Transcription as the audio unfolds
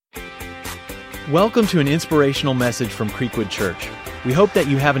Welcome to an inspirational message from Creekwood Church. We hope that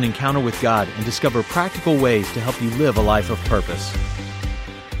you have an encounter with God and discover practical ways to help you live a life of purpose.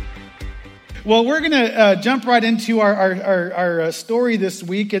 Well, we're going to jump right into our story this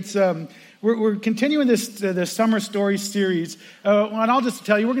week. It's we're continuing this summer story series, and I'll just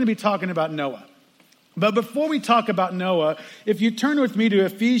tell you, we're going to be talking about Noah. But before we talk about Noah, if you turn with me to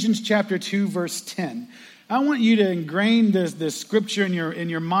Ephesians chapter 2, verse 10, I want you to ingrain this scripture in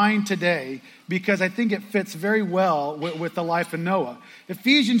your mind today, because I think it fits very well with the life of Noah.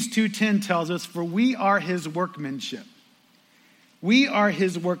 Ephesians 2:10 tells us, "For we are his workmanship." We are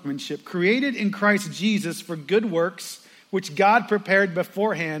his workmanship, created in Christ Jesus for good works, which God prepared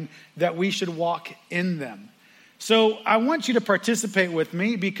beforehand that we should walk in them. So I want you to participate with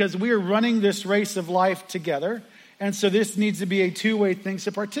me, because we are running this race of life together. And so this needs to be a two-way thing,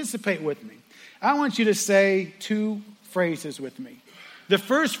 so participate with me. I want you to say two phrases with me. The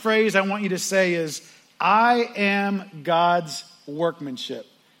first phrase I want you to say is, "I am God's workmanship."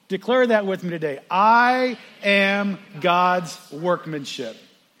 Declare that with me today. I am God's workmanship.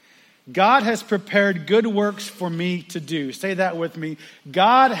 God has prepared good works for me to do. Say that with me.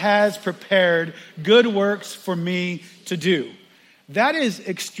 God has prepared good works for me to do. That is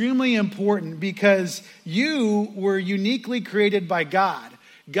extremely important, because you were uniquely created by God.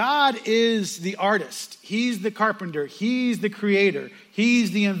 God is the artist. He's the carpenter. He's the creator.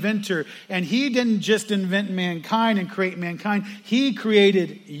 He's the inventor. And he didn't just invent mankind and create mankind. He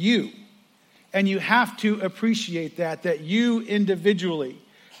created you. And you have to appreciate that you individually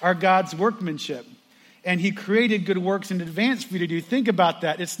are God's workmanship. And he created good works in advance for you to do. Think about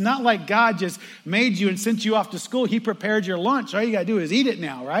that. It's not like God just made you and sent you off to school. He prepared your lunch. All you got to do is eat it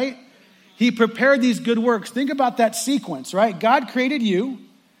now, right? He prepared these good works. Think about that sequence, right? God created you.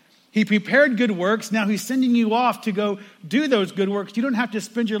 He prepared good works. Now he's sending you off to go do those good works. You don't have to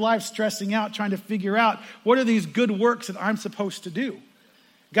spend your life stressing out, trying to figure out, what are these good works that I'm supposed to do?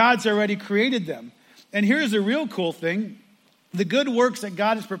 God's already created them. And here's the real cool thing. The good works that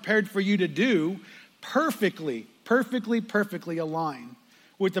God has prepared for you to do perfectly align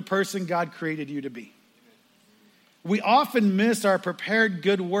with the person God created you to be. We often miss our prepared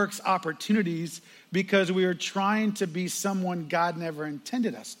good works opportunities because we are trying to be someone God never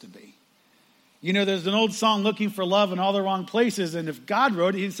intended us to be. You know, there's an old song, "Looking for love in all the wrong places." And if God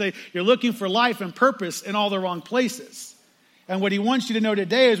wrote it, he'd say, you're looking for life and purpose in all the wrong places. And what he wants you to know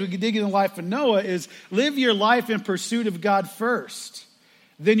today, as we dig into the life of Noah, is live your life in pursuit of God first.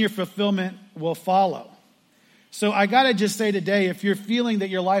 Then your fulfillment will follow. So I got to just say today, if you're feeling that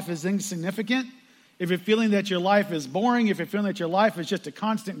your life is insignificant, if you're feeling that your life is boring, if you're feeling that your life is just a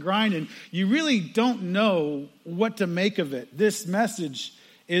constant grind and you really don't know what to make of it, this message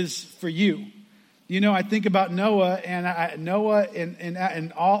is for you. You know, I think about Noah, and Noah,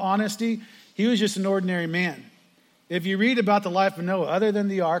 in all honesty, he was just an ordinary man. If you read about the life of Noah, other than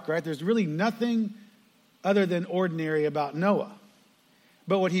the ark, right, there's really nothing other than ordinary about Noah.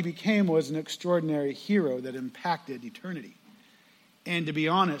 But what he became was an extraordinary hero that impacted eternity. And to be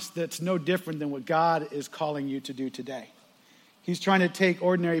honest, that's no different than what God is calling you to do today. He's trying to take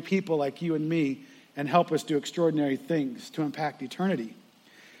ordinary people like you and me and help us do extraordinary things to impact eternity.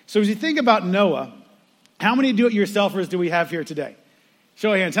 So as you think about Noah, how many do-it-yourselfers do we have here today?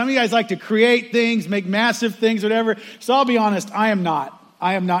 Show of hands. How many of you guys like to create things, make massive things, whatever? So I'll be honest, I am not.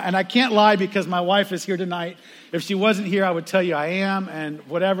 And I can't lie, because my wife is here tonight. If she wasn't here, I would tell you I am and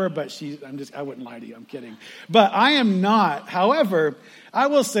whatever, but I wouldn't lie to you. I'm kidding. But I am not. However, I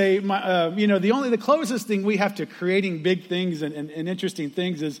will say, the closest thing we have to creating big things and interesting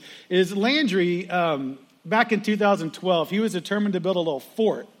things is Landry. Back in 2012, he was determined to build a little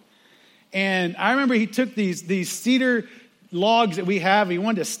fort. And I remember he took these cedar logs that we have. He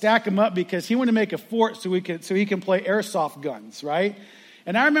wanted to stack them up because he wanted to make a fort so he can play airsoft guns, right?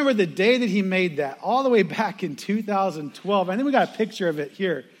 And I remember the day that he made that, all the way back in 2012. I think we got a picture of it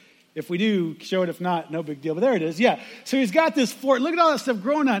here. If we do, show it. If not, no big deal. But there it is. Yeah. So he's got this fort. Look at all that stuff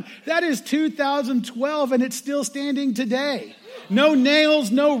growing on. That is 2012, and it's still standing today. No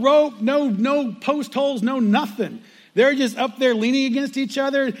nails, no rope, no post holes, no nothing. They're just up there leaning against each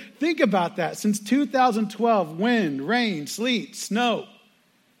other. Think about that. Since 2012, wind, rain, sleet, snow,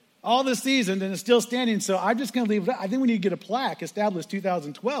 all this season, and it's still standing. So I'm just going to leave it. I think we need to get a plaque established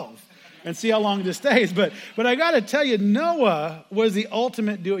 2012 and see how long this stays. But I got to tell you, Noah was the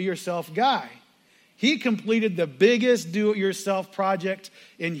ultimate do-it-yourself guy. He completed the biggest do-it-yourself project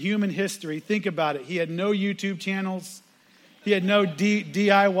in human history. Think about it. He had no YouTube channels. He had no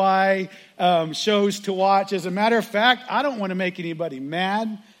DIY shows to watch. As a matter of fact, I don't want to make anybody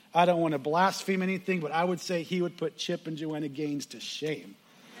mad. I don't want to blaspheme anything, but I would say he would put Chip and Joanna Gaines to shame.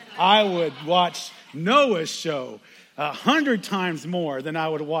 I would watch Noah's show 100 times more than I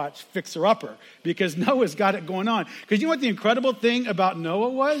would watch Fixer Upper, because Noah's got it going on. Because you know what the incredible thing about Noah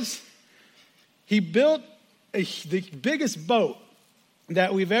was? He built the biggest boat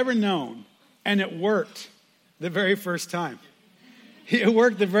that we've ever known, and it worked the very first time. It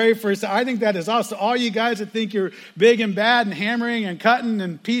worked the very first time. I think that is awesome. All you guys that think you're big and bad and hammering and cutting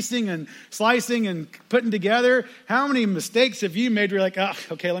and piecing and slicing and putting together, how many mistakes have you made where you're like,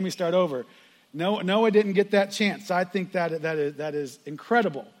 oh, okay, let me start over? Noah didn't get that chance. I think that is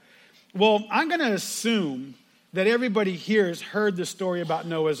incredible. Well, I'm going to assume that everybody here has heard the story about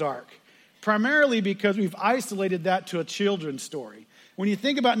Noah's Ark, primarily because we've isolated that to a children's story. When you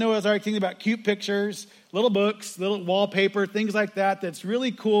think about Noah's Ark, think about cute pictures, little books, little wallpaper, things like that. That's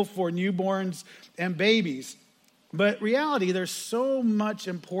really cool for newborns and babies. But reality, there's so much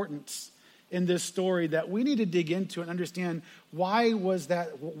importance in this story that we need to dig into and understand why was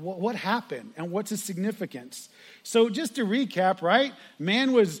that, what happened, and what's its significance. So just to recap, right?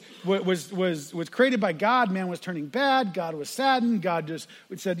 Man was created by God. Man was turning bad. God was saddened. God just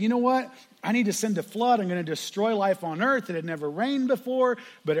said, you know what? I need to send a flood. I'm going to destroy life on earth. It had never rained before,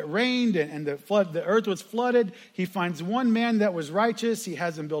 but it rained, and the earth was flooded. He finds one man that was righteous. He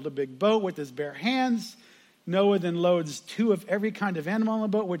has him build a big boat with his bare hands. Noah then loads 2 of every kind of animal on the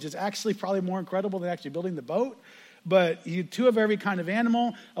boat, which is actually probably more incredible than actually building the boat. But 2 of every kind of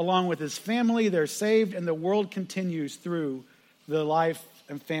animal, along with his family, they're saved, and the world continues through the life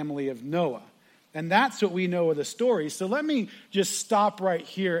and family of Noah. And that's what we know of the story. So let me just stop right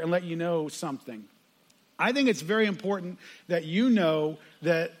here and let you know something. I think it's very important that you know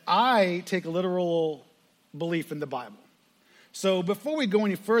that I take a literal belief in the Bible. So before we go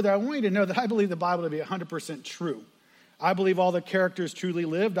any further, I want you to know that I believe the Bible to be 100% true. I believe all the characters truly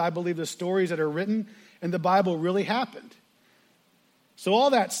lived. I believe the stories that are written in the Bible really happened. So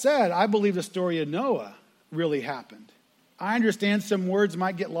all that said, I believe the story of Noah really happened. I understand some words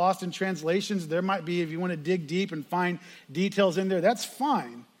might get lost in translations. There might be, if you want to dig deep and find details in there, that's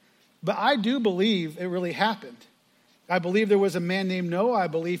fine. But I do believe it really happened. I believe there was a man named Noah. I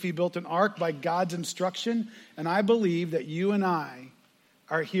believe he built an ark by God's instruction. And I believe that you and I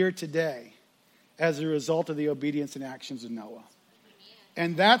are here today as a result of the obedience and actions of Noah.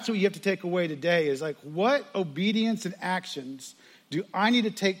 And that's what you have to take away today is like, what obedience and actions do I need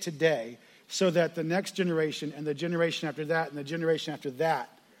to take today so that the next generation and the generation after that and the generation after that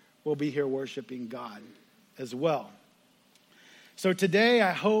will be here worshiping God as well. So today,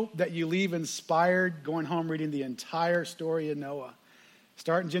 I hope that you leave inspired, going home reading the entire story of Noah.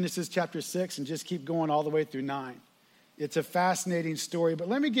 Start in Genesis chapter 6 and just keep going all the way through 9. It's a fascinating story, but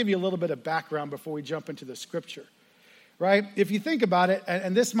let me give you a little bit of background before we jump into the scripture, right? If you think about it,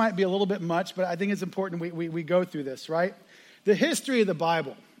 and this might be a little bit much, but I think it's important we go through this, right? The history of the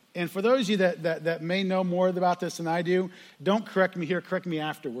Bible. And for those of you that may know more about this than I do, don't correct me here, correct me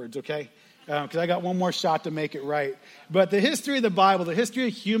afterwards, okay? Because I got one more shot to make it right. But the history of the Bible, the history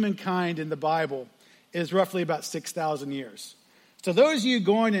of humankind in the Bible is roughly about 6,000 years. So those of you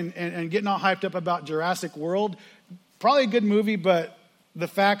going and getting all hyped up about Jurassic World, probably a good movie, but the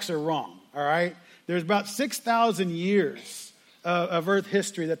facts are wrong, all right? There's about 6,000 years of Earth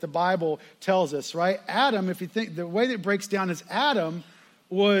history that the Bible tells us, right? Adam, if you think, the way that it breaks down is Adam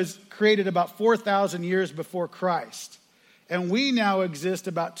was created about 4,000 years before Christ. And we now exist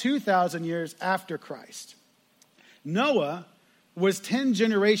about 2,000 years after Christ. Noah was 10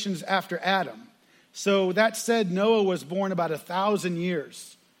 generations after Adam. So that said, Noah was born about 1,000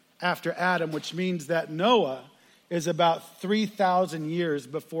 years after Adam, which means that Noah is about 3,000 years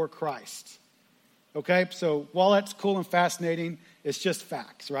before Christ. Okay, so while that's cool and fascinating, it's just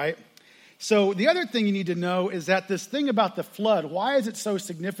facts, right? So the other thing you need to know is that this thing about the flood, why is it so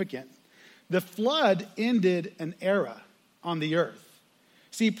significant? The flood ended an era on the earth.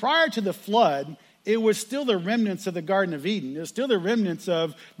 See, prior to the flood, it was still the remnants of the Garden of Eden. It was still the remnants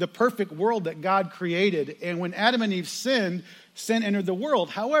of the perfect world that God created. And when Adam and Eve sinned, sin entered the world.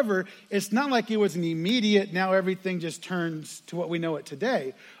 However, it's not like it was an immediate, now everything just turns to what we know it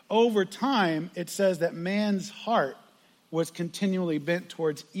today. Over time, it says that man's heart was continually bent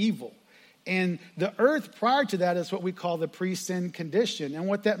towards evil. And the earth prior to that is what we call the pre-sin condition. And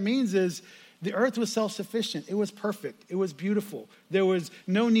what that means is the earth was self-sufficient. It was perfect. It was beautiful. There was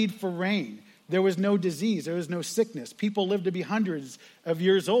no need for rain. There was no disease. There was no sickness. People lived to be hundreds of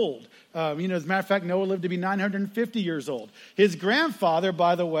years old. As a matter of fact, Noah lived to be 950 years old. His grandfather,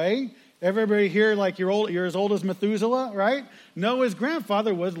 by the way, everybody here, like you're as old as Methuselah, right? Noah's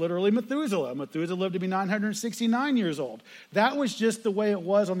grandfather was literally Methuselah. Methuselah lived to be 969 years old. That was just the way it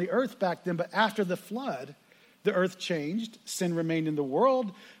was on the earth back then. But after the flood, the earth changed. Sin remained in the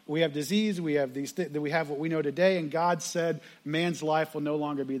world. We have disease. We have we have what we know today. And God said man's life will no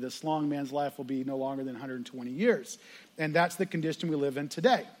longer be this long. Man's life will be no longer than 120 years. And that's the condition we live in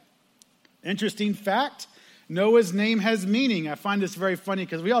today. Interesting fact, Noah's name has meaning. I find this very funny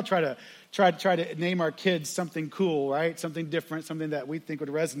because we all try to name our kids something cool, right? Something different, something that we think would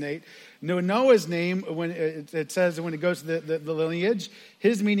resonate. Noah's name, when it says when it goes to the lineage,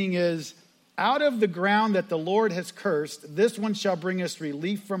 his meaning is, out of the ground that the Lord has cursed, this one shall bring us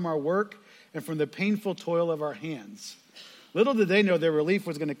relief from our work and from the painful toil of our hands. Little did they know their relief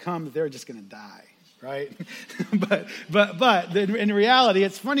was going to come, that they were just going to die, right? but in reality,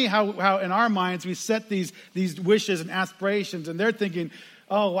 it's funny how in our minds we set these wishes and aspirations, and they're thinking,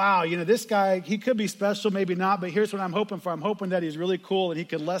 oh, wow, this guy, he could be special, maybe not, but here's what I'm hoping for. I'm hoping that he's really cool and he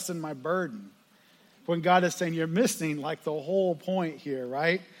could lessen my burden. When God is saying you're missing like the whole point here,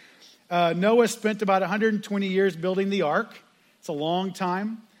 right? Noah spent about 120 years building the ark. It's a long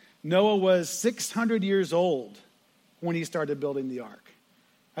time. Noah was 600 years old when he started building the ark.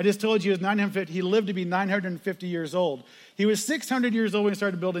 I just told you he lived to be 950 years old. He was 600 years old when he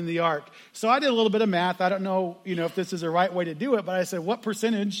started building the ark. So I did a little bit of math. I don't know, if this is the right way to do it, but I said, what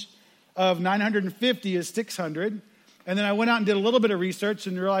percentage of 950 is 600? And then I went out and did a little bit of research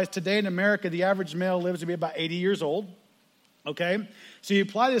and realized today in America, the average male lives to be about 80 years old. Okay? So you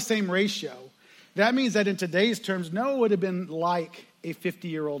apply the same ratio. That means that in today's terms, Noah would have been like a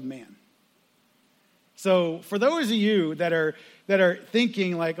 50-year-old man. So for those of you that are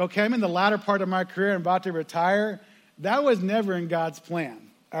thinking like, okay, I'm in the latter part of my career, I'm about to retire, that was never in God's plan.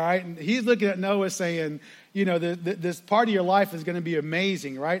 All right? And he's looking at Noah saying, this part of your life is going to be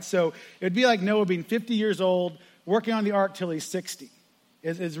amazing, right? So it'd be like Noah being 50 years old, working on the ark till he's 60.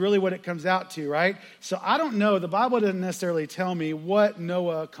 Is really what it comes out to, right? So I don't know. The Bible doesn't necessarily tell me what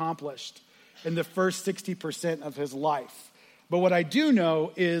Noah accomplished in the first 60% of his life. But what I do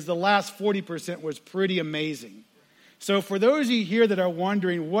know is the last 40% was pretty amazing. So for those of you here that are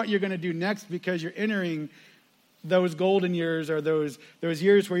wondering what you're going to do next because you're entering those golden years or those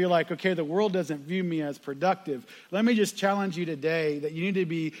years where you're like, okay, the world doesn't view me as productive. Let me just challenge you today that you need to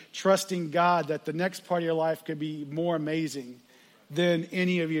be trusting God that the next part of your life could be more amazing than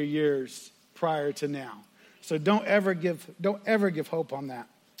any of your years prior to now. So don't ever give hope on that.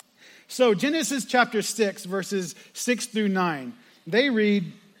 So Genesis chapter 6, verses 6 through 9, they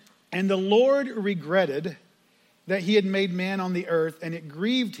read, "And the Lord regretted that he had made man on the earth, and it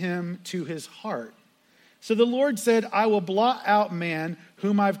grieved him to his heart. So the Lord said, I will blot out man,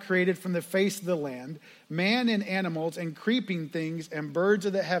 whom I've created from the face of the land, man and animals and creeping things and birds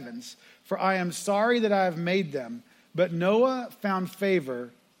of the heavens, for I am sorry that I have made them. But Noah found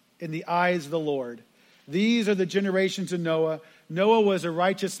favor in the eyes of the Lord. These are the generations of Noah. Noah was a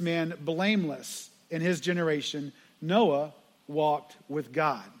righteous man, blameless in his generation. Noah walked with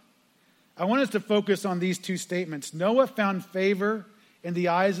God." I want us to focus on these two statements. Noah found favor in the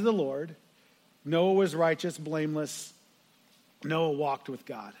eyes of the Lord. Noah was righteous, blameless. Noah walked with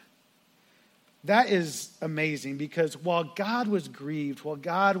God. That is amazing because while God was grieved, while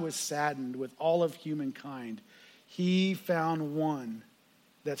God was saddened with all of humankind, he found one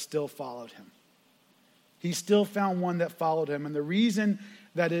that still followed him. He still found one that followed him. And the reason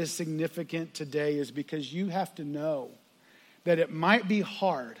that is significant today is because you have to know that it might be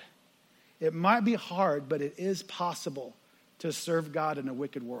hard. It might be hard, but it is possible to serve God in a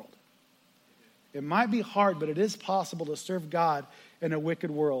wicked world. It might be hard, but it is possible to serve God in a wicked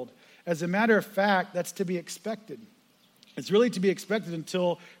world. As a matter of fact, that's to be expected. It's really to be expected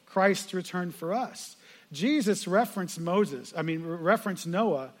until Christ's return for us. Jesus referenced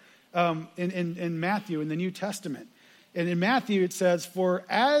Noah in Matthew in the New Testament. And in Matthew it says, "For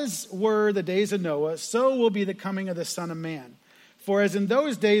as were the days of Noah, so will be the coming of the Son of Man. For as in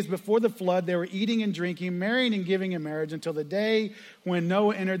those days before the flood, they were eating and drinking, marrying and giving in marriage until the day when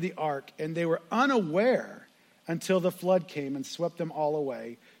Noah entered the ark, and they were unaware until the flood came and swept them all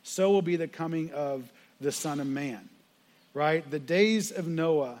away. So will be the coming of the Son of Man." Right? The days of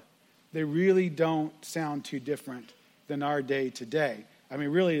Noah, they really don't sound too different than our day today. I mean,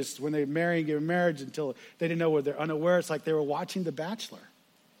 really, it's when they marry and give in marriage until they didn't know where they're unaware. It's like they were watching The Bachelor.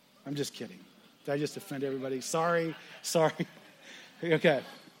 I'm just kidding. Did I just offend everybody? Sorry. Okay.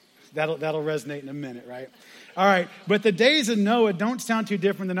 That'll resonate in a minute, right? All right. But the days of Noah don't sound too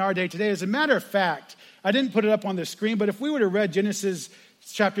different than our day today. As a matter of fact, I didn't put it up on the screen, but if we would have read Genesis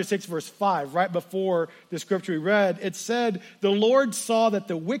chapter 6, verse 5, right before the scripture we read, it said, "The Lord saw that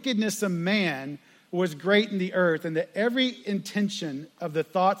the wickedness of man was great in the earth, and that every intention of the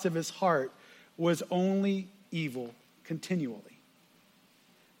thoughts of his heart was only evil continually."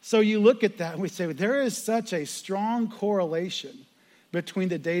 So you look at that and we say, there is such a strong correlation between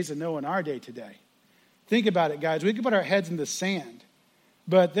the days of Noah and our day today. Think about it, guys. We can put our heads in the sand,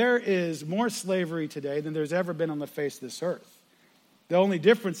 but there is more slavery today than there's ever been on the face of this earth. The only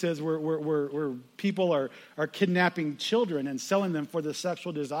difference is where people are kidnapping children and selling them for the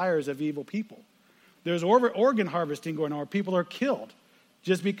sexual desires of evil people. There's organ harvesting going on where people are killed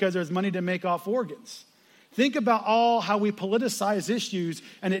just because there's money to make off organs. Think about how we politicize issues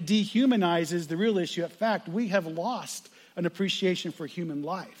and it dehumanizes the real issue. In fact, we have lost an appreciation for human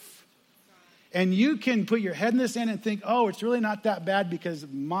life. And you can put your head in the sand and think, oh, it's really not that bad because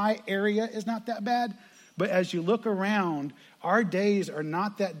my area is not that bad. But as you look around, our days are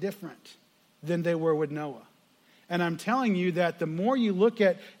not that different than they were with Noah. And I'm telling you that the more you look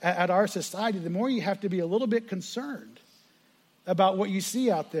at our society, the more you have to be a little bit concerned about what you see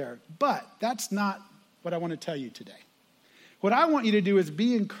out there. But that's not what I want to tell you today. What I want you to do is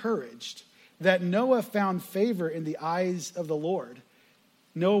be encouraged that Noah found favor in the eyes of the Lord.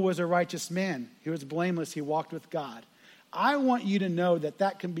 Noah was a righteous man. He was blameless. He walked with God. I want you to know that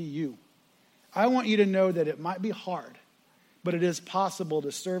that can be you. I want you to know that it might be hard, but it is possible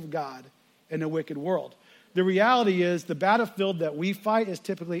to serve God in a wicked world. The reality is the battlefield that we fight is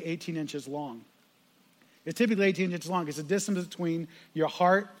typically 18 inches long. It's typically 18 inches long. It's the distance between your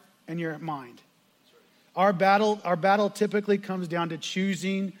heart and your mind. Our battle typically comes down to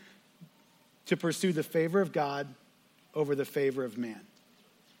choosing to pursue the favor of God over the favor of man.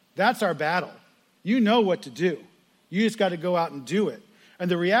 That's our battle. You know what to do. You just got to go out and do it. And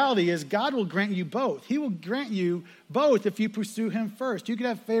the reality is God will grant you both. He will grant you both if you pursue him first. You can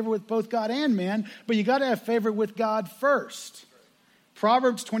have favor with both God and man, but you got to have favor with God first.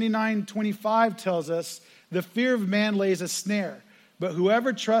 Proverbs 29:25 tells us, the fear of man lays a snare, but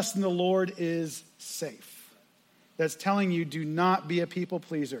whoever trusts in the Lord is safe. That's telling you, do not be a people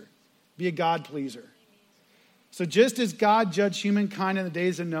pleaser. Be a God pleaser. So just as God judged humankind in the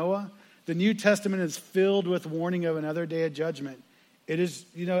days of Noah, the New Testament is filled with warning of another day of judgment. It is,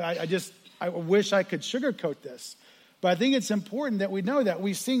 I wish I could sugarcoat this. But I think it's important that we know that.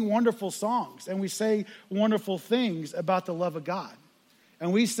 We sing wonderful songs and we say wonderful things about the love of God.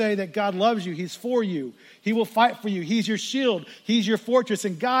 And we say that God loves you. He's for you. He will fight for you. He's your shield. He's your fortress.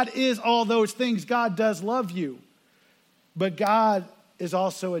 And God is all those things. God does love you. But God is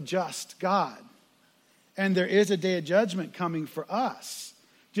also a just God. And there is a day of judgment coming for us.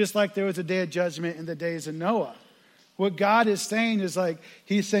 Just like there was a day of judgment in the days of Noah. What God is saying is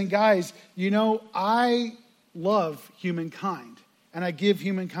he's saying, guys, I love humankind. And I give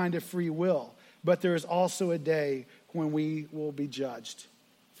humankind a free will. But there is also a day when we will be judged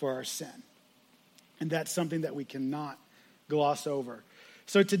for our sin. And that's something that we cannot gloss over.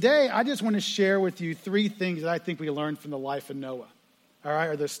 So today, I just want to share with you 3 things that I think we learned from the life of Noah. All right,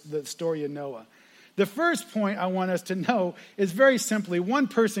 or the story of Noah. The first point I want us to know is very simply, one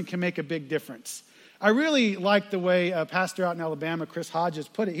person can make a big difference. I really like the way a pastor out in Alabama, Chris Hodges,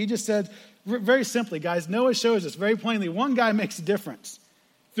 put it. He just said, very simply, guys, Noah shows us very plainly, one guy makes a difference.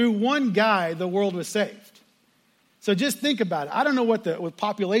 Through one guy, the world was saved. So just think about it. I don't know what the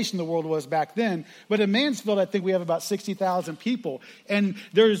population of the world was back then, but in Mansfield, I think we have about 60,000 people. And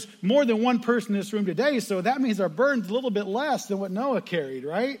there's more than one person in this room today, so that means our burden's a little bit less than what Noah carried,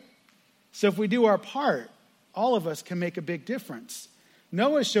 right? So if we do our part, all of us can make a big difference.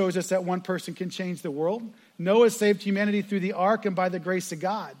 Noah shows us that one person can change the world. Noah saved humanity through the ark and by the grace of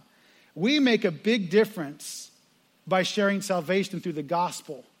God. We make a big difference by sharing salvation through the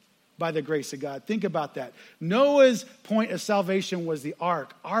gospel by the grace of God. Think about that. Noah's point of salvation was the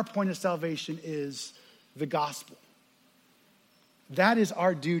ark. Our point of salvation is the gospel. That is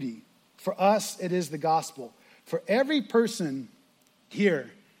our duty. For us, it is the gospel. For every person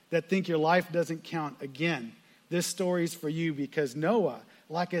here that think your life doesn't count, again, this story is for you because Noah,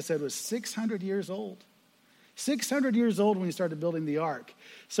 like I said, was 600 years old. 600 years old when he started building the ark.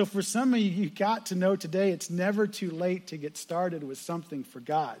 So for some of you, you got to know today it's never too late to get started with something for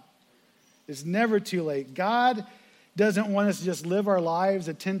God. It's never too late. God doesn't want us to just live our lives,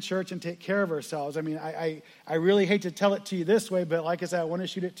 attend church, and take care of ourselves. I mean, I really hate to tell it to you this way, but like I said, I want to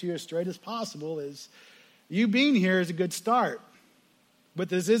shoot it to you as straight as possible, is you being here is a good start. But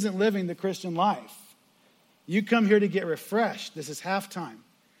this isn't living the Christian life. You come here to get refreshed. This is halftime.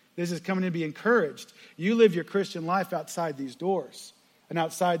 This is coming to be encouraged. You live your Christian life outside these doors and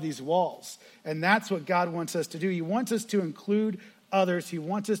outside these walls. And that's what God wants us to do. He wants us to include others. He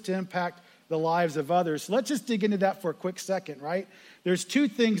wants us to impact the lives of others. So let's just dig into that for a quick second, right? There's 2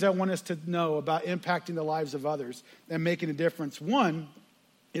 things I want us to know about impacting the lives of others and making a difference. One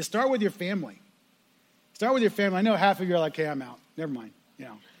is start with your family. Start with your family. I know half of you are like, hey, I'm out. Never mind.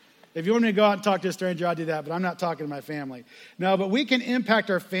 If you want me to go out and talk to a stranger, I'll do that, but I'm not talking to my family. No, but we can impact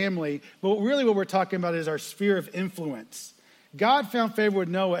our family, but really what we're talking about is our sphere of influence. God found favor with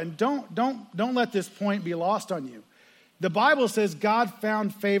Noah, and don't let this point be lost on you. The Bible says God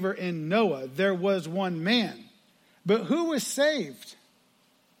found favor in Noah. There was one man. But who was saved?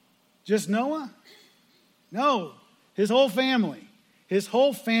 Just Noah? No, his whole family. His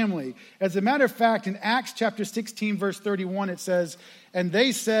whole family. As a matter of fact, in Acts chapter 16, verse 31, it says, and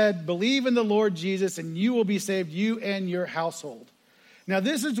they said, believe in the Lord Jesus, and you will be saved, you and your household. Now,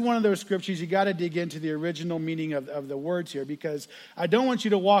 this is one of those scriptures you got to dig into the original meaning of the words here, because I don't want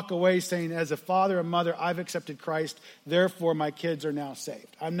you to walk away saying, as a father or mother, I've accepted Christ, therefore my kids are now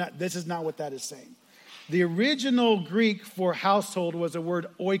saved. This is not what that is saying. The original Greek for household was a word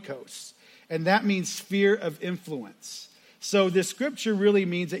oikos, and that means sphere of influence. So this scripture really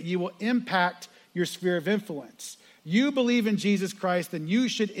means that you will impact your sphere of influence. You believe in Jesus Christ, then you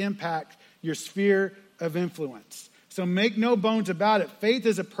should impact your sphere of influence. So make no bones about it. Faith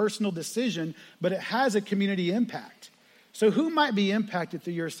is a personal decision, but it has a community impact. So who might be impacted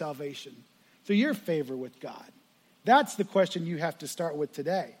through your salvation, through your favor with God? That's the question you have to start with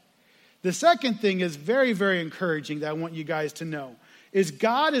today. The second thing is very, very encouraging that I want you guys to know, is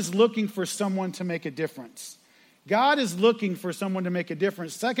God is looking for someone to make a difference. God is looking for someone to make a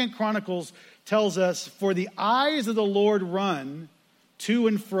difference. 2 Chronicles tells us, for the eyes of the Lord run to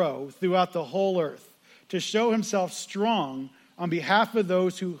and fro throughout the whole earth, to show himself strong on behalf of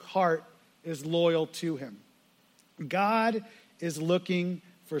those whose heart is loyal to him. God is looking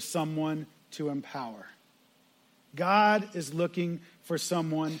for someone to empower. God is looking for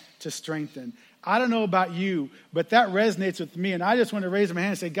someone to strengthen. I don't know about you, but that resonates with me, and I just want to raise my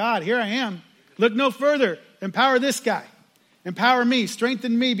hand and say, God, here I am. Look no further. Empower this guy. Empower me.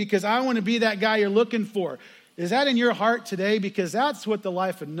 Strengthen me, because I want to be that guy you're looking for. Is that in your heart today? Because that's what the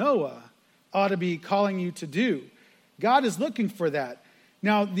life of Noah ought to be calling you to do. God is looking for that.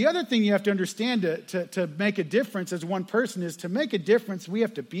 Now, the other thing you have to understand to make a difference as one person is, to make a difference, we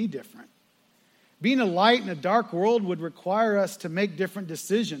have to be different. Being a light in a dark world would require us to make different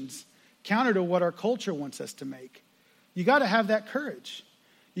decisions, counter to what our culture wants us to make. You got to have that courage.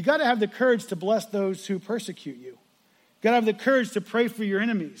 You got to have the courage to bless those who persecute you. You got to have the courage to pray for your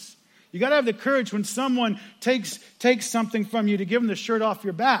enemies. You got to have the courage when someone takes something from you to give them the shirt off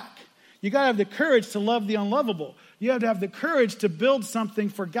your back. You got to have the courage to love the unlovable. You have to have the courage to build something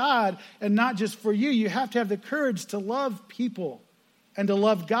for God and not just for you. You have to have the courage to love people and to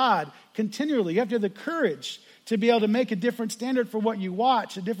love God continually. You have to have the courage to be able to make a different standard for what you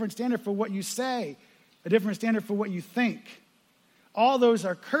watch, a different standard for what you say, a different standard for what you think. All those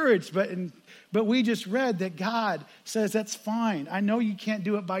are courage, but we just read that God says, that's fine. I know you can't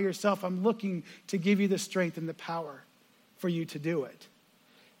do it by yourself. I'm looking to give you the strength and the power for you to do it.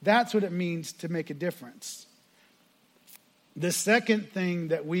 That's what it means to make a difference. The second thing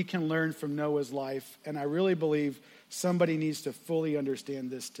that we can learn from Noah's life, and I really believe somebody needs to fully understand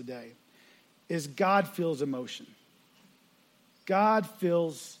this today, is God feels emotion. God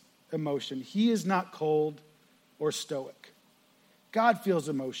feels emotion. He is not cold or stoic. God feels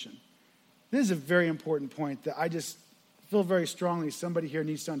emotion. This is a very important point that I just feel very strongly somebody here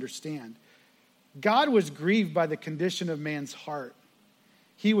needs to understand. God was grieved by the condition of man's heart.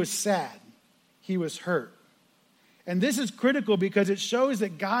 He was sad. He was hurt. And this is critical because it shows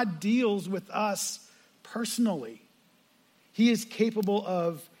that God deals with us personally. He is capable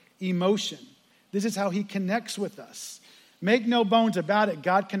of emotion. This is how he connects with us. Make no bones about it,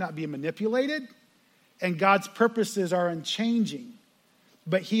 God cannot be manipulated, and God's purposes are unchanging.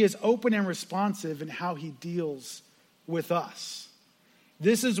 But he is open and responsive in how he deals with us.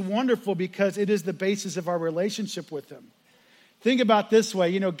 This is wonderful because it is the basis of our relationship with him. Think about this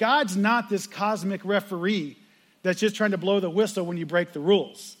way. God's not this cosmic referee that's just trying to blow the whistle when you break the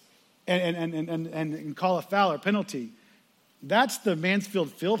rules and call a foul or penalty. That's the Mansfield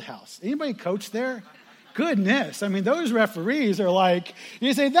Fieldhouse. Anybody coach there? Goodness. I mean, those referees are like,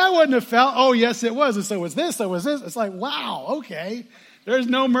 you say, that wasn't a foul. Oh, yes, it was. And so was this, so was this. It's like, wow, okay. There's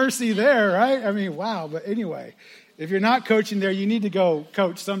no mercy there, right? I mean, wow. But anyway, if you're not coaching there, you need to go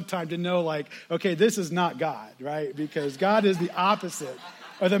coach sometime to know, okay, this is not God, right? Because God is the opposite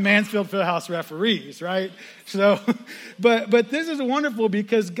of the Mansfield Fieldhouse referees, right? So, but this is wonderful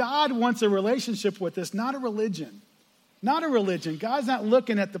because God wants a relationship with us, not a religion. Not a religion. God's not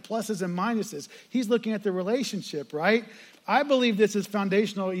looking at the pluses and minuses. He's looking at the relationship, right? I believe this is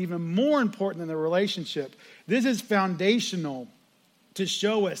foundational, even more important than the relationship. This is foundational to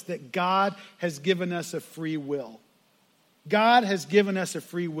show us that God has given us a free will. God has given us a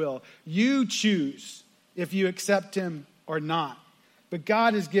free will. You choose if you accept him or not. But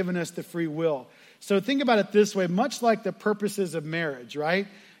God has given us the free will. So think about it this way, much like the purposes of marriage, right?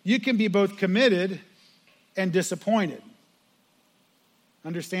 You can be both committed and disappointed.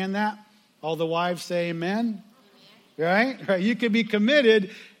 Understand that? All the wives say amen. Right? You can be committed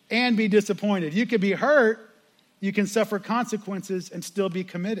and be disappointed. You can be hurt. You can suffer consequences and still be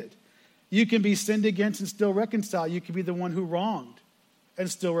committed. You can be sinned against and still reconcile. You can be the one who wronged and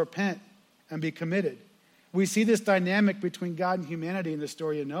still repent and be committed. We see this dynamic between God and humanity in the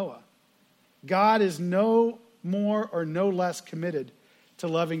story of Noah. God is no more or no less committed to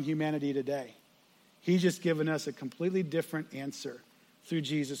loving humanity today. He's just given us a completely different answer through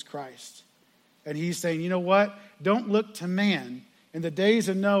Jesus Christ. And he's saying, you know what? Don't look to man. In the days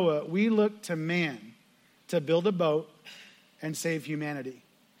of Noah, we looked to man to build a boat and save humanity.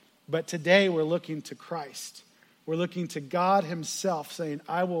 But today we're looking to Christ. We're looking to God himself saying,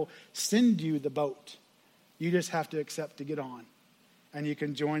 I will send you the boat. You just have to accept to get on. And you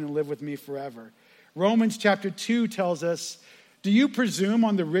can join and live with me forever. Romans chapter 2 tells us, do you presume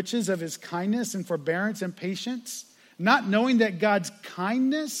on the riches of his kindness and forbearance and patience, not knowing that God's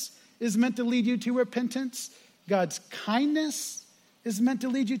kindness is meant to lead you to repentance? God's kindness is meant to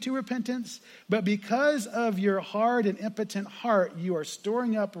lead you to repentance. But because of your hard and impotent heart, you are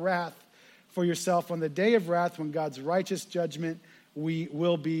storing up wrath for yourself on the day of wrath when God's righteous judgment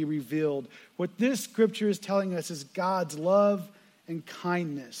will be revealed. What this scripture is telling us is God's love and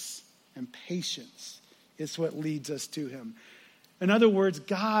kindness and patience is what leads us to him. In other words,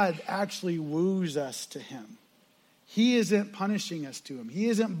 God actually woos us to him. He isn't punishing us to him. He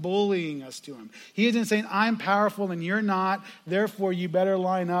isn't bullying us to him. He isn't saying, I'm powerful and you're not, therefore you better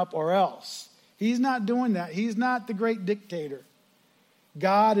line up or else. He's not doing that. He's not the great dictator.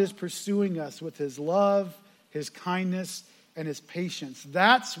 God is pursuing us with his love, his kindness, and his patience.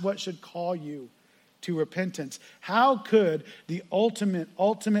 That's what should call you to repentance. How could the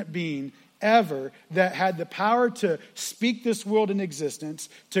ultimate being ever that had the power to speak this world in existence,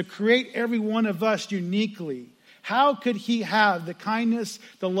 to create every one of us uniquely, how could he have the kindness,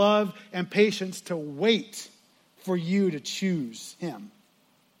 the love, and patience to wait for you to choose him?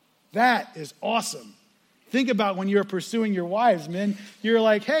 That is awesome. Think about when you're pursuing your wives, men. You're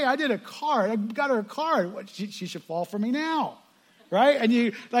like, hey, I did a card. I got her a card. What, she should fall for me now, right? And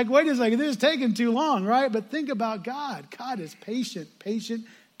you like, wait a second, this is taking too long, right? But think about God. God is patient.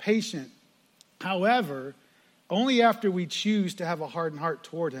 However, only after we choose to have a hardened heart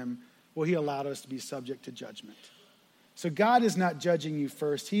toward him will he allow us to be subject to judgment. So God is not judging you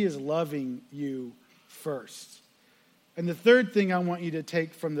first. He is loving you first. And the third thing I want you to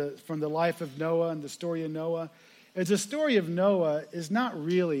take from the life of Noah and the story of Noah is the story of Noah is not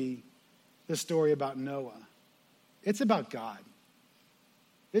really the story about Noah. It's about God.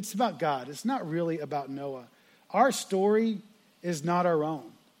 It's about God. It's not really about Noah. Our story is not our own.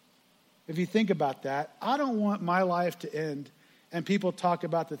 If you think about that, I don't want my life to end and people talk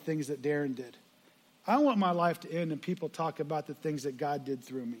about the things that Darren did. I want my life to end and people talk about the things that God did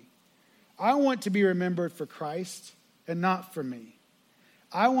through me. I want to be remembered for Christ and not for me.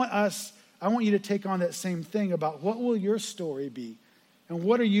 I want you to take on that same thing about what will your story be and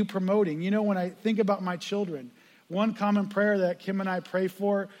what are you promoting? You know, when I think about my children, one common prayer that Kim and I pray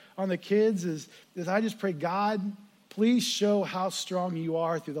for on the kids is I just pray, God, please show how strong you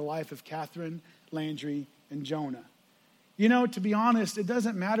are through the life of Catherine, Landry, and Jonah. You know, to be honest, it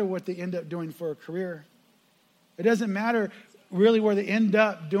doesn't matter what they end up doing for a career. It doesn't matter really where they end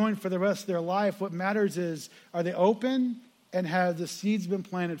up doing for the rest of their life. What matters is, are they open and have the seeds been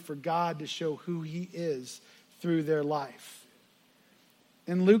planted for God to show who he is through their life?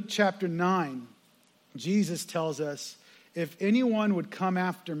 In Luke chapter 9, Jesus tells us, if anyone would come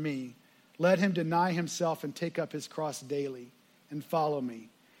after me, let him deny himself and take up his cross daily and follow me.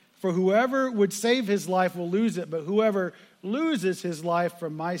 For whoever would save his life will lose it, but whoever loses his life for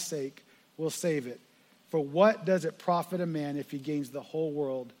my sake will save it. For what does it profit a man if he gains the whole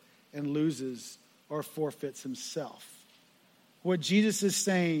world and loses or forfeits himself? What Jesus is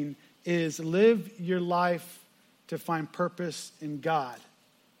saying is live your life to find purpose in God,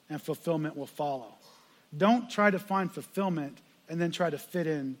 and fulfillment will follow. Don't try to find fulfillment and then try to fit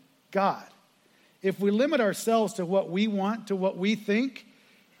in God. If we limit ourselves to what we want, to what we think,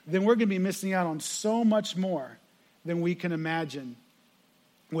 then we're going to be missing out on so much more than we can imagine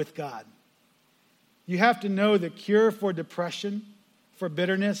with God. You have to know the cure for depression, for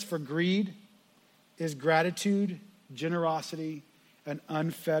bitterness, for greed is gratitude, generosity, and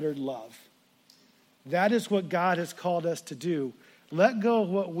unfettered love. That is what God has called us to do. Let go of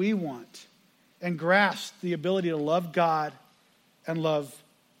what we want and grasp the ability to love God and love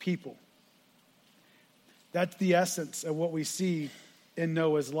people. That's the essence of what we see in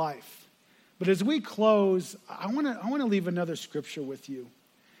Noah's life. But as we close, I want to leave another scripture with you.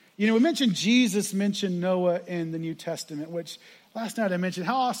 You know, we mentioned Jesus mentioned Noah in the New Testament, which last night I mentioned.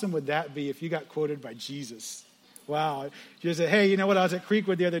 How awesome would that be if you got quoted by Jesus? Wow. You say, hey, you know what? I was at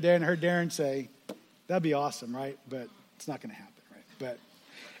Creekwood the other day and I heard Darren say, that'd be awesome, right? But it's not going to happen, right?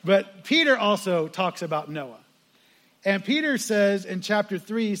 But Peter also talks about Noah. And Peter says in chapter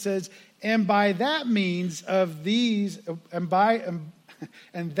 3, he says, and by that means of these,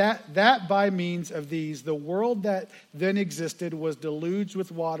 that by means of these, the world that then existed was deluged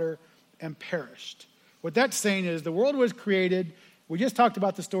with water and perished. What that's saying is the world was created. We just talked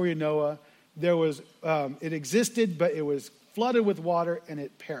about the story of Noah. There was, it existed, but it was flooded with water and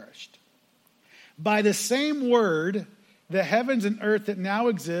it perished. By the same word, the heavens and earth that now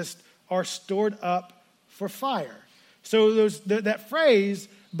exist are stored up for fire. So that phrase,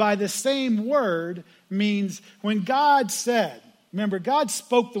 by the same word, means when God said, remember, God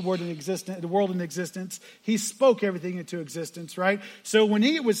spoke the world in existence. He spoke everything into existence, right? So when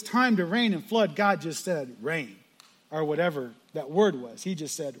it was time to rain and flood, God just said, rain, or whatever that word was. He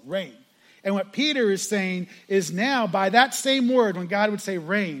just said, rain. And what Peter is saying is now, by that same word, when God would say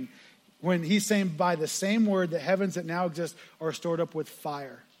rain, when he's saying by the same word, the heavens that now exist are stored up with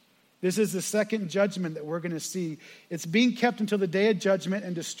fire. This is the second judgment that we're going to see. It's being kept until the day of judgment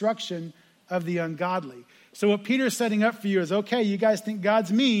and destruction of the ungodly. So what Peter's setting up for you is, okay, you guys think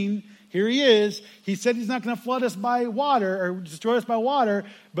God's mean. Here he is. He said he's not going to flood us by water or destroy us by water,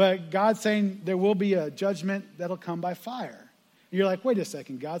 but God's saying there will be a judgment that'll come by fire. You're like, wait a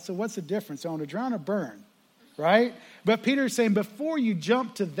second, God, so what's the difference? I want to drown or burn, right? But Peter's saying before you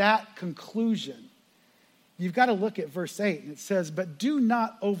jump to that conclusion, you've got to look at verse 8, and it says, but do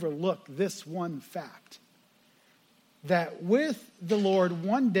not overlook this one fact, that with the Lord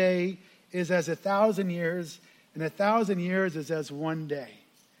 1 day is as 1,000 years, and 1,000 years is as 1 day.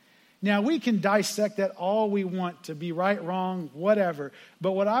 Now, we can dissect that all we want to be right, wrong, whatever.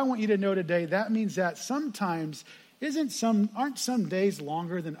 But what I want you to know today, that means that sometimes aren't some days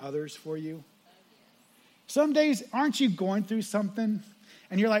longer than others for you? Some days, aren't you going through something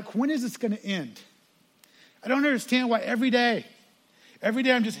and you're like, when is this going to end? I don't understand why every day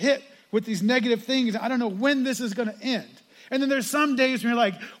I'm just hit with these negative things. I don't know when this is going to end. And then there's some days when you're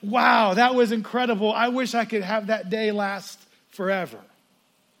like, wow, that was incredible. I wish I could have that day last forever.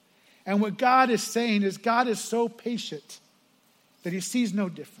 And what God is saying is God is so patient that he sees no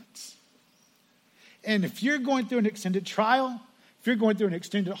difference. And if you're going through an extended trial, if you're going through an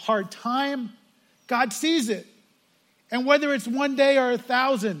extended hard time, God sees it. And whether it's 1 day or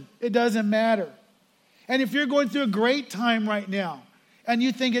 1,000, it doesn't matter. And if you're going through a great time right now, and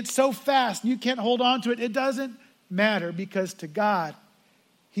you think it's so fast, and you can't hold on to it, it doesn't matter, because to God,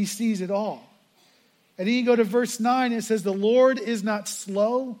 he sees it all. And then you go to verse 9, it says, the Lord is not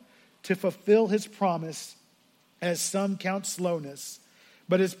slow to fulfill his promise, as some count slowness,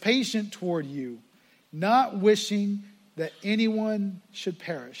 but is patient toward you, not wishing that anyone should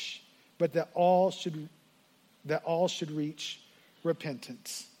perish, but that all should reach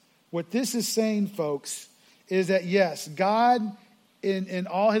repentance. What this is saying, folks, is that yes, God in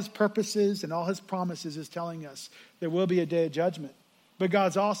all his purposes and all his promises is telling us there will be a day of judgment. But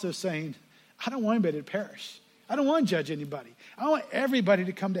God's also saying, I don't want anybody to perish. I don't want to judge anybody. I want everybody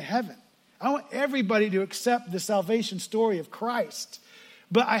to come to heaven. I want everybody to accept the salvation story of Christ.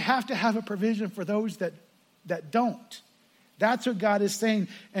 But I have to have a provision for those that don't. That's what God is saying.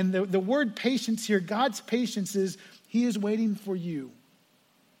 And the word patience here, God's patience is he is waiting for you.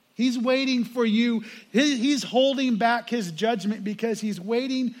 He's waiting for you. He's holding back his judgment because he's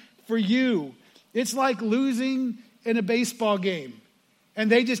waiting for you. It's like losing in a baseball game. And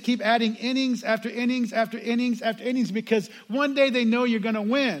they just keep adding innings after innings after innings after innings because one day they know you're going to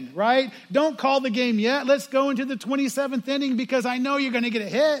win, right? Don't call the game yet. Let's go into the 27th inning because I know you're going to get a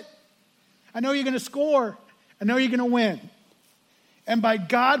hit. I know you're going to score. I know you're going to win. And by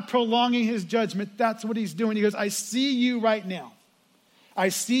God prolonging his judgment, that's what he's doing. He goes, I see you right now. I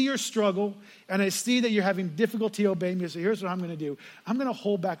see your struggle, and I see that you're having difficulty obeying me. So here's what I'm going to do. I'm going to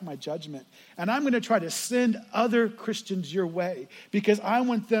hold back my judgment, and I'm going to try to send other Christians your way because I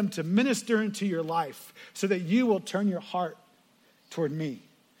want them to minister into your life so that you will turn your heart toward me.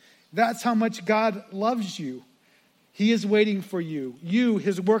 That's how much God loves you. He is waiting for you. You,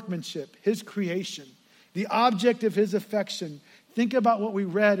 his workmanship, his creation, the object of his affection. Think about what we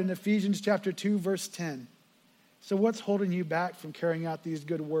read in Ephesians chapter 2, verse 10. So what's holding you back from carrying out these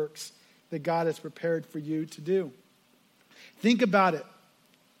good works that God has prepared for you to do? Think about it.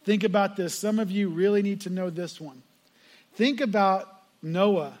 Think about this. Some of you really need to know this one. Think about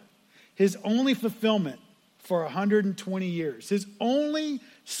Noah. His only fulfillment for 120 years. His only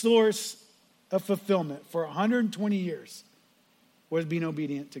source of fulfillment for 120 years was being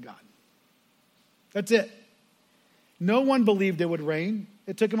obedient to God. That's it. No one believed it would rain.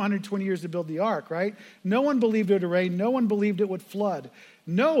 It took him 120 years to build the ark, right? No one believed it would rain. No one believed it would flood.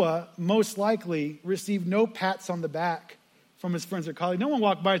 Noah most likely received no pats on the back from his friends or colleagues. No one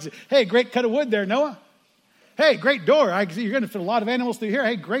walked by and said, hey, great cut of wood there, Noah. Hey, great door. You're going to fit a lot of animals through here.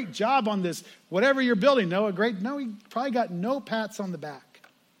 Hey, great job on this. Whatever you're building, Noah, great. No, he probably got no pats on the back.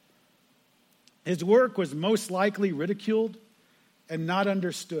 His work was most likely ridiculed and not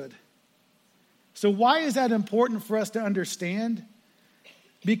understood. So why is that important for us to understand?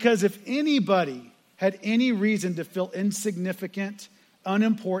 Because if anybody had any reason to feel insignificant,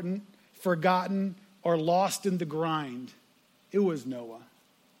 unimportant, forgotten, or lost in the grind, it was Noah.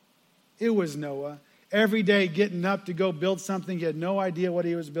 It was Noah. Every day getting up to go build something, he had no idea what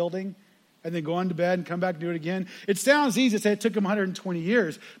he was building, and then going to bed and come back and do it again. It sounds easy to say it took him 120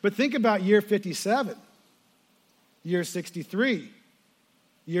 years, but think about year 57, year 63,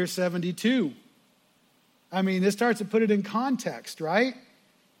 year 72. I mean, this starts to put it in context, right?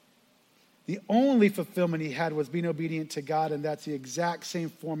 The only fulfillment he had was being obedient to God, and that's the exact same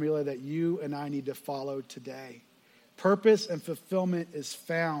formula that you and I need to follow today. Purpose and fulfillment is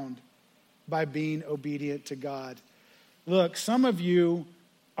found by being obedient to God. Look, some of you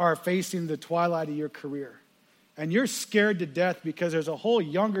are facing the twilight of your career, and you're scared to death because there's a whole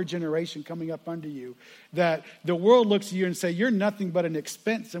younger generation coming up under you that the world looks at you and say, you're nothing but an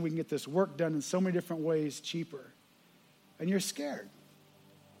expense, and we can get this work done in so many different ways cheaper. And you're scared.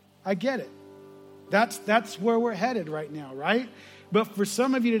 I get it. That's where we're headed right now, right? But for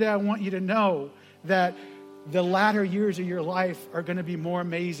some of you today, I want you to know that the latter years of your life are going to be more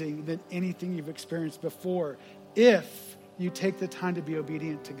amazing than anything you've experienced before if you take the time to be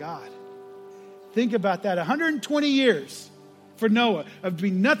obedient to God. Think about that. 120 years for Noah of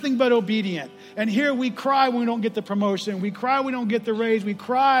being nothing but obedient. And here we cry when we don't get the promotion. We cry when we don't get the raise. We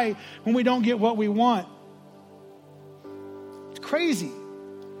cry when we don't get what we want. It's crazy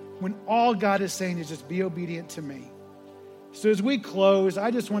when all God is saying is just be obedient to me. So as we close,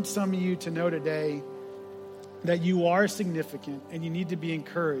 I just want some of you to know today that you are significant and you need to be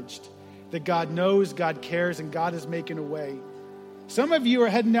encouraged, that God knows, God cares, and God is making a way. Some of you are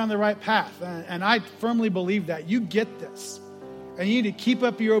heading down the right path, and I firmly believe that. You get this. And you need to keep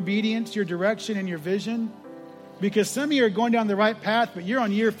up your obedience, your direction, and your vision, because some of you are going down the right path, but you're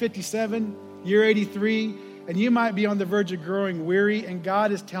on year 57, year 83, and you might be on the verge of growing weary, and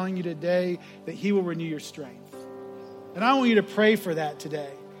God is telling you today that he will renew your strength. And I want you to pray for that today.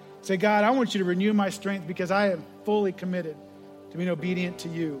 Say, God, I want you to renew my strength because I am fully committed to being obedient to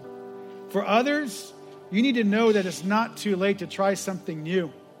you. For others, you need to know that it's not too late to try something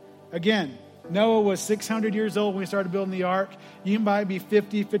new. Again, Noah was 600 years old when he started building the ark. You might be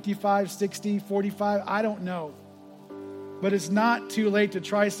 50, 55, 60, 45. I don't know. But it's not too late to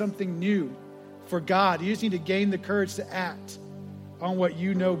try something new for God. You just need to gain the courage to act on what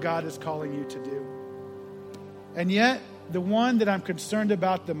you know God is calling you to do. And yet, the one that I'm concerned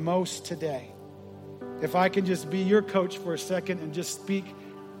about the most today, if I can just be your coach for a second and just speak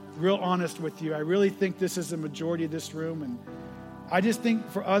real honest with you, I really think this is the majority of this room. And I just think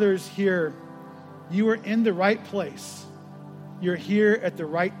for others here, you are in the right place. You're here at the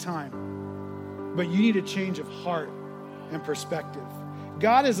right time. But you need a change of heart and perspective.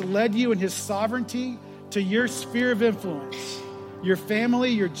 God has led you in his sovereignty to your sphere of influence, your family,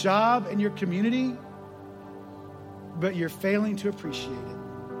 your job, and your community. But you're failing to appreciate it.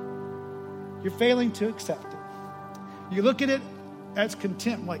 You're failing to accept it. You look at it as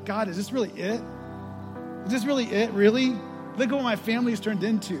contempt, like, God, is this really it? Is this really it, really? Look at what my family's turned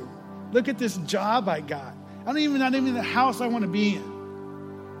into. Look at this job I got. Not even the house I want to be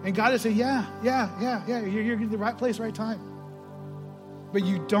in. And God is saying, yeah, you're in the right place, right time. But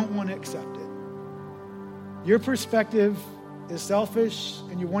you don't want to accept it. Your perspective is selfish,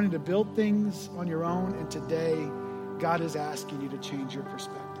 and you're wanting to build things on your own, and today, God is asking you to change your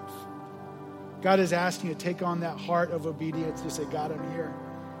perspective. God is asking you to take on that heart of obedience to say, God, I'm here.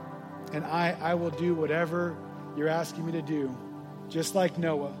 And I will do whatever you're asking me to do. Just like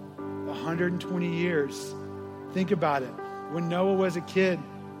Noah, 120 years. Think about it. When Noah was a kid,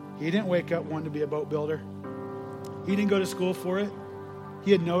 he didn't wake up wanting to be a boat builder. He didn't go to school for it.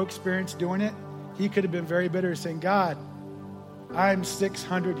 He had no experience doing it. He could have been very bitter saying, God, I'm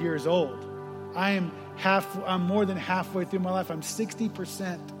 600 years old. I'm more than halfway through my life. I'm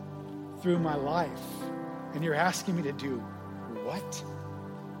 60% through my life. And you're asking me to do what?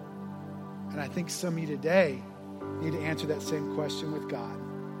 And I think some of you today need to answer that same question with God.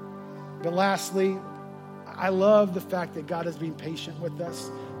 But lastly, I love the fact that God is being patient with us.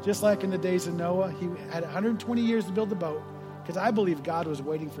 Just like in the days of Noah, he had 120 years to build the boat because I believe God was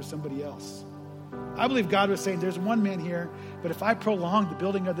waiting for somebody else. I believe God was saying, there's one man here, but if I prolong the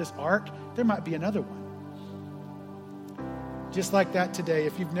building of this ark, there might be another one. Just like that today,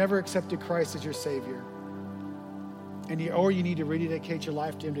 if you've never accepted Christ as your Savior, or you need to rededicate your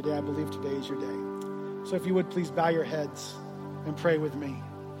life to Him today, I believe today is your day. So if you would, please bow your heads and pray with me.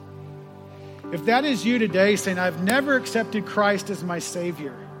 If that is you today, saying, I've never accepted Christ as my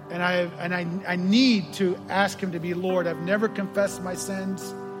Savior, and I need to ask Him to be Lord. I've never confessed my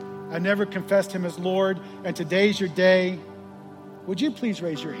sins. I've never confessed Him as Lord, and today's your day. Would you please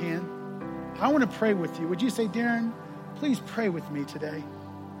raise your hand? I want to pray with you. Would you say, Darren, please pray with me today.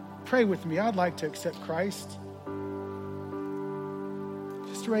 Pray with me. I'd like to accept Christ.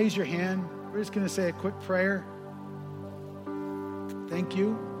 Just raise your hand. We're just going to say a quick prayer. Thank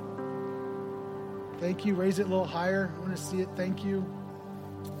you. Thank you. Raise it a little higher. I want to see it. Thank you.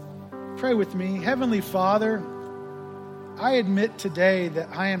 Pray with me. Heavenly Father, I admit today that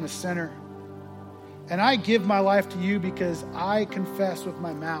I am a sinner. And I give my life to you because I confess with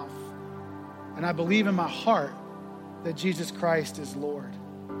my mouth and I believe in my heart that Jesus Christ is Lord.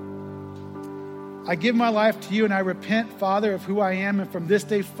 I give my life to you and I repent, Father, of who I am. And from this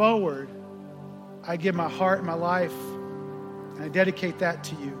day forward, I give my heart and my life and I dedicate that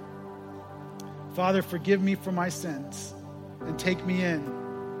to you. Father, forgive me for my sins and take me in,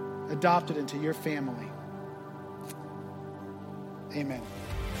 adopted into your family. Amen.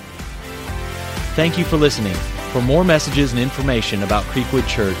 Thank you for listening. For more messages and information about Creekwood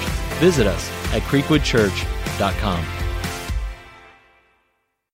Church, visit us at creekwoodchurch.com.